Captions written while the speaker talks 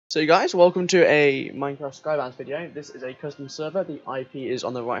So guys, welcome to a Minecraft Skybounds video. This is a custom server. The IP is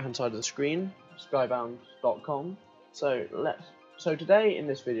on the right hand side of the screen, skybounds.com. So today in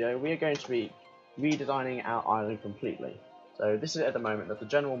this video we are going to be redesigning our island completely. So this is at the moment that the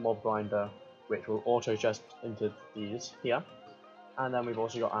general mob grinder, which will auto chest into these here, and then we've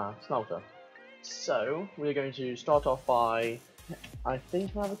also got our smelter. So we're going to start off by, I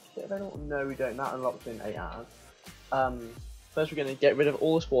think we have a kit available. No, we don't. That unlocks in 8 hours. First we're going to get rid of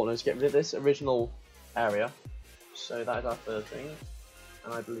all the spawners, get rid of this original area. So that is our first thing.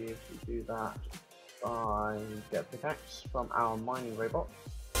 And I believe we do that by get a pickaxe from our mining robot.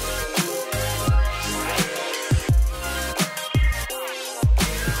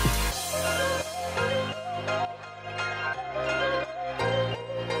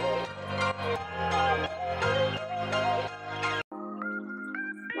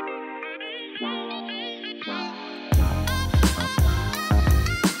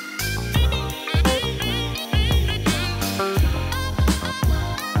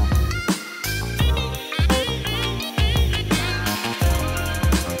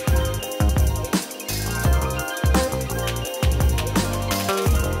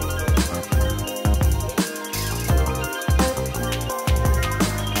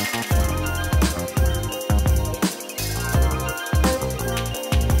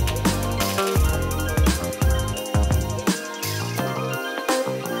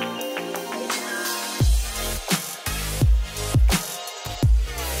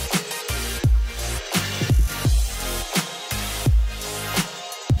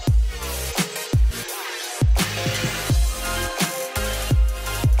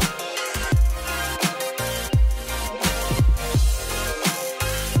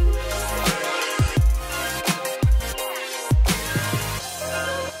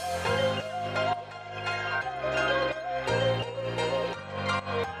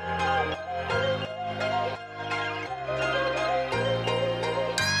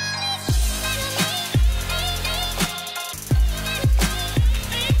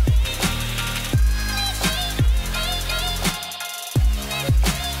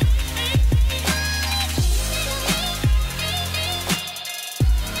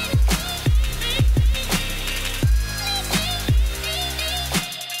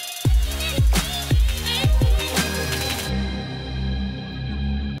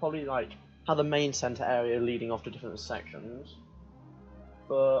 Probably like have the main center area leading off to different sections,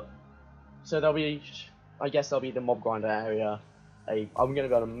 but so there'll be, I guess there'll be the mob grinder area. I'm going to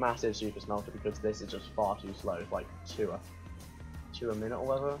build a massive super smelter because this is just far too slow. It's like two a minute or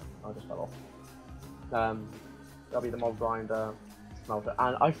whatever. I just fell off. There'll be the mob grinder, smelter,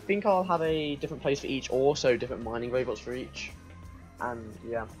 and I think I'll have a different place for each, also different mining robots for each, and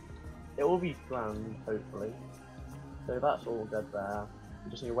yeah, it will be grand hopefully. So that's all good there. You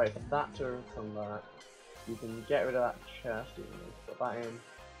just need to wait for that to come back. You can get rid of that chest, you can put that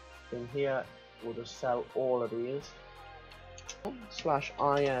in here. We'll just sell all of these.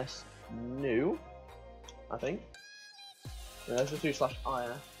 /is new, I think. No, let's just do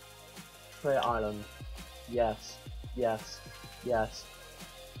 /is. Clear island. Yes, yes, yes.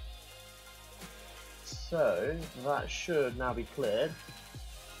 So that should now be cleared.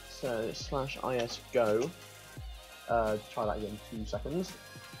 So /is go. Try that again in 2 seconds.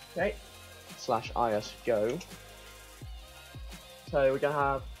 Okay. /is go. So we're gonna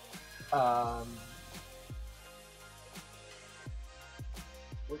have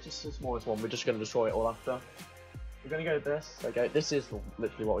which is the smallest one? We're just gonna destroy it all after. We're gonna go with this. Okay, this is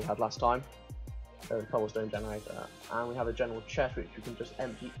literally what we had last time. The cobblestone generator, and we have a general chest which we can just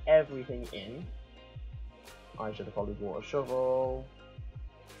empty everything in. I should have probably bought a shovel.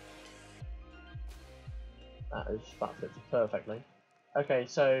 That fits perfectly. Okay,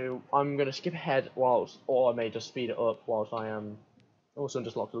 so I'm going to skip ahead whilst, or I may just speed it up whilst I am also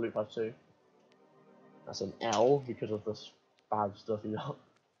just locked the loop pad too. That's an L because of this bad stuff you got.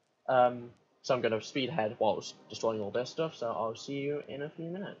 So I'm going to speed ahead whilst destroying all this stuff, so I'll see you in a few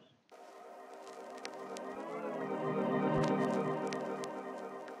minutes.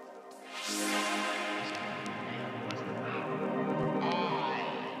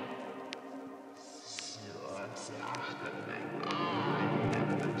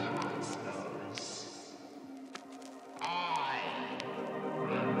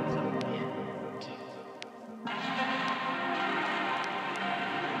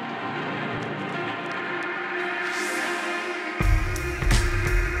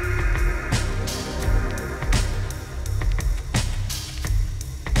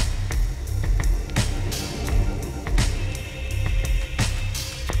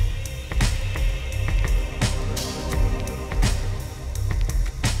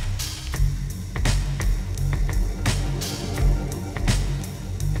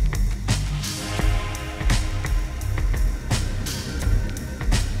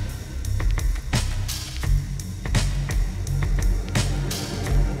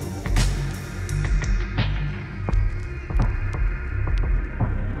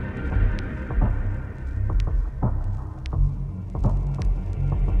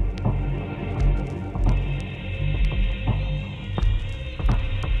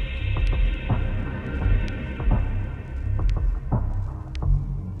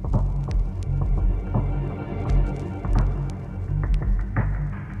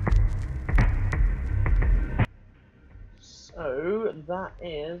 that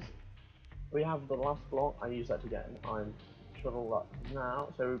is, we have the last block. I use that to get an iron shovel up now.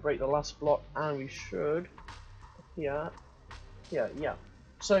 So we break the last block and we should, yeah.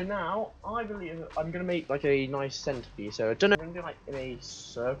 So now, I believe I'm going to make like a nice centerpiece. So I don't know, I'm going to do like in a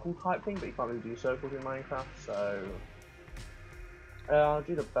circle type thing, but you can't really do circles in Minecraft, so I'll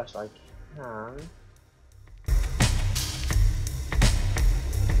do the best I can.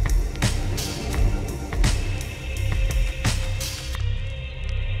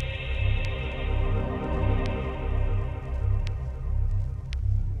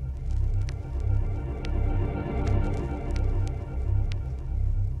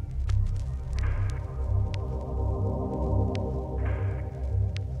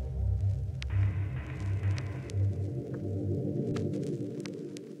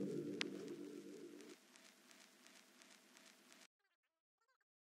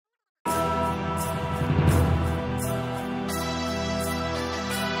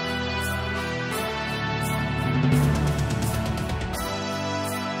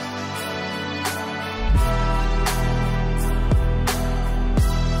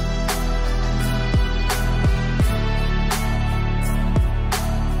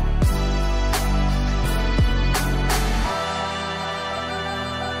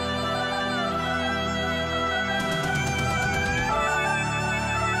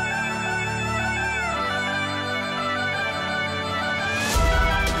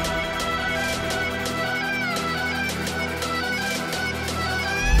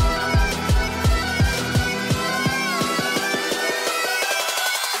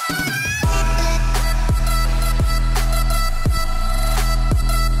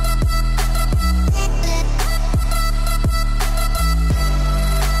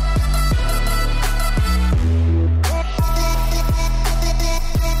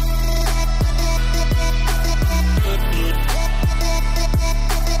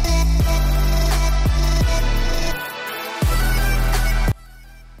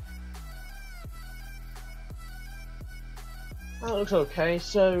 That looks okay,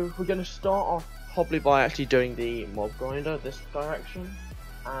 so we're going to start off probably by actually doing the mob grinder this direction,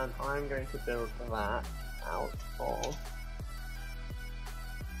 and I'm going to build that out of,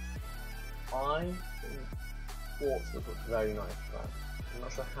 I think quartz would look very nice for that. I'm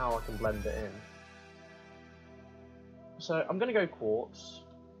not sure how I can blend it in. So I'm going to go quartz.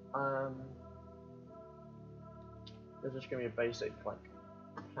 There's just going to be a basic like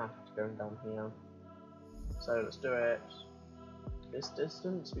path going down here. So let's do it this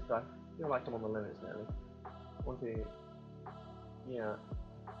distance, because I feel like I'm on the limits nearly. 1, 2, yeah.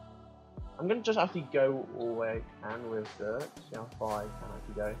 I'm gonna just actually go all the way I can with dirt, see how far I can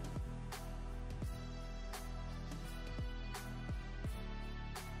actually go.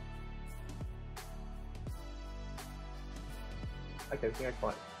 Okay, we can go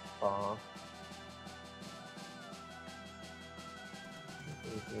quite far.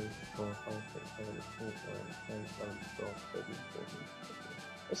 3, 4, 5, 6, 7, 8, 9, 10, 11, 12, 13, 14,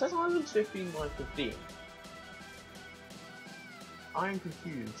 15. It says Iron 15 by 15. I am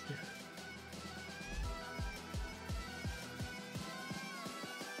confused.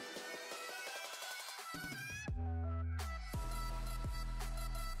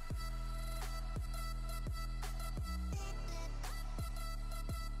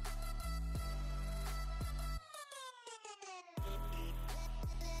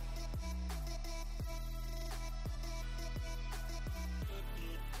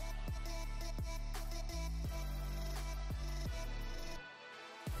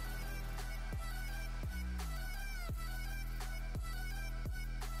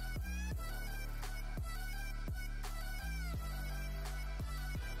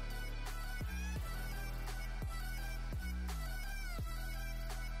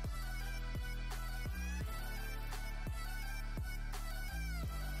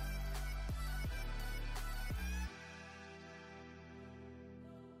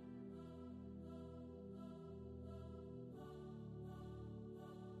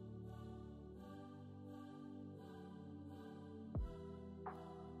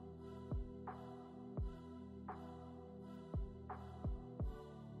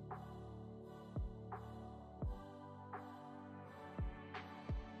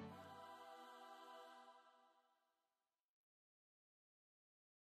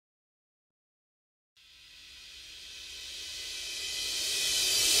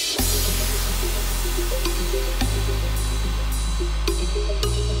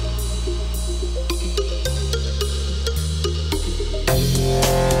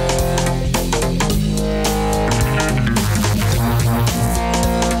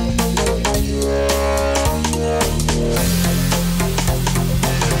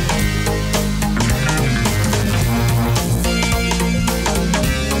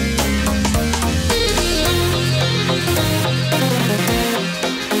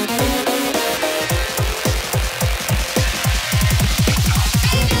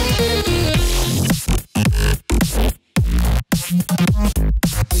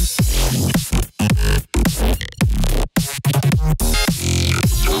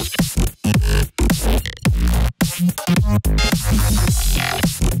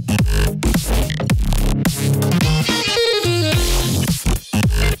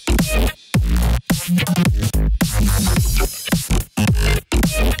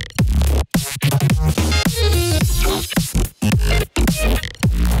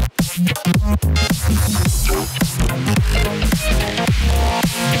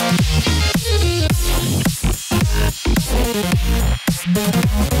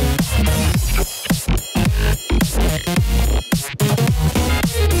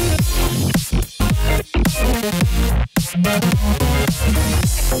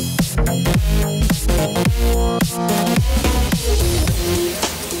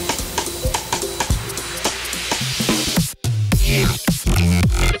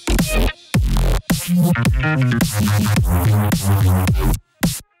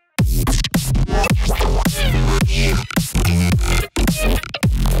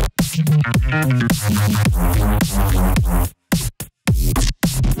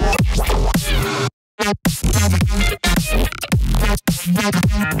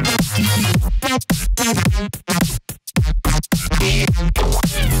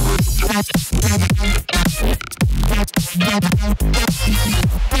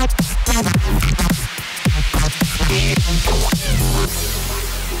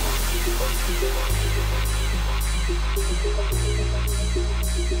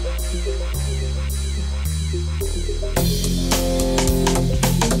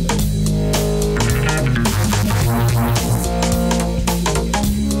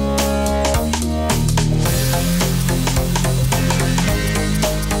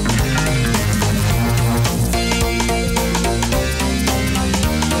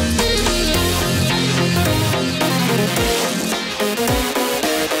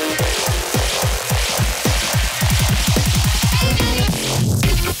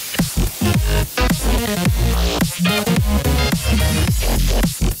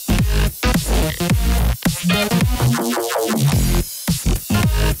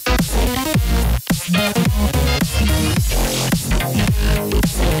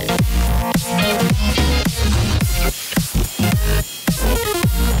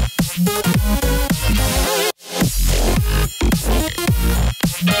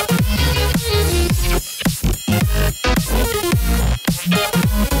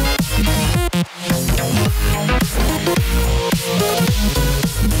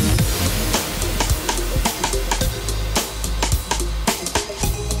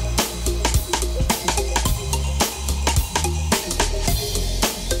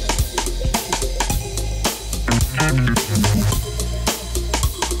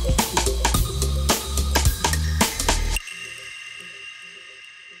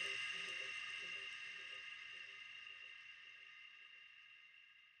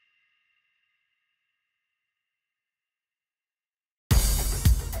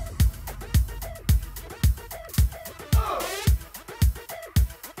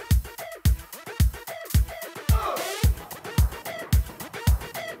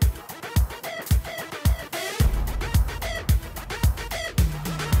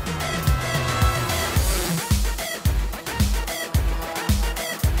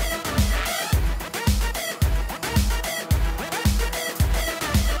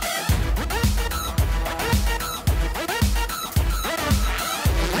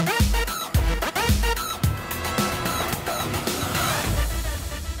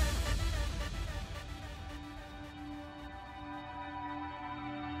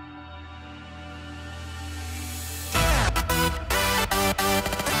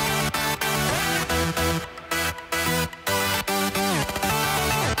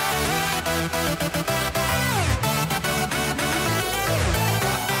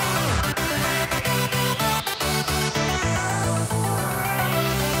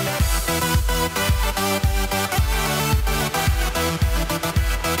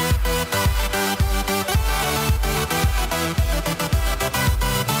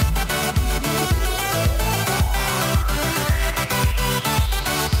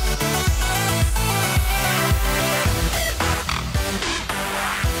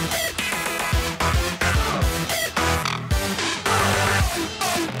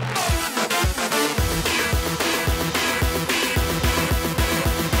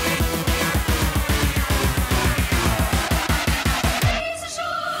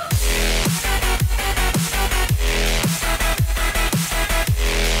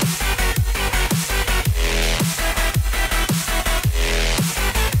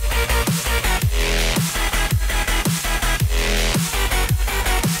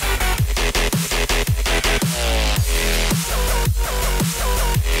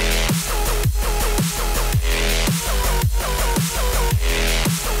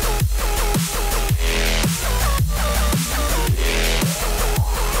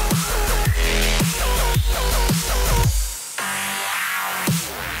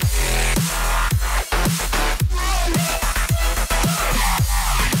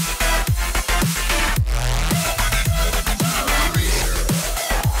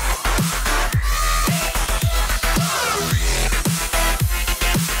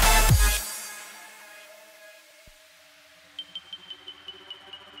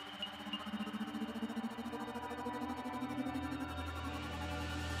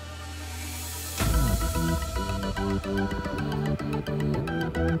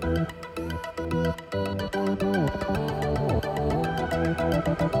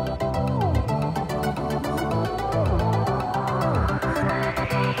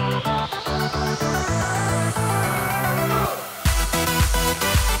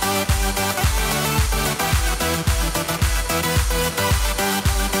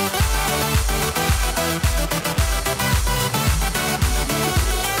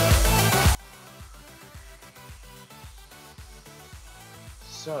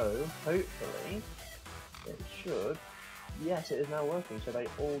 So, hopefully, it should, yes, it is now working, so they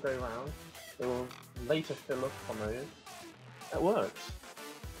all go round, they will later fill up on those, that works.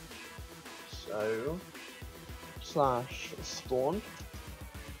 So, /spawn.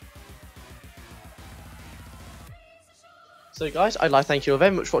 So guys, I'd like to thank you all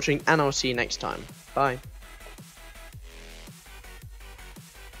very much for watching, and I'll see you next time. Bye.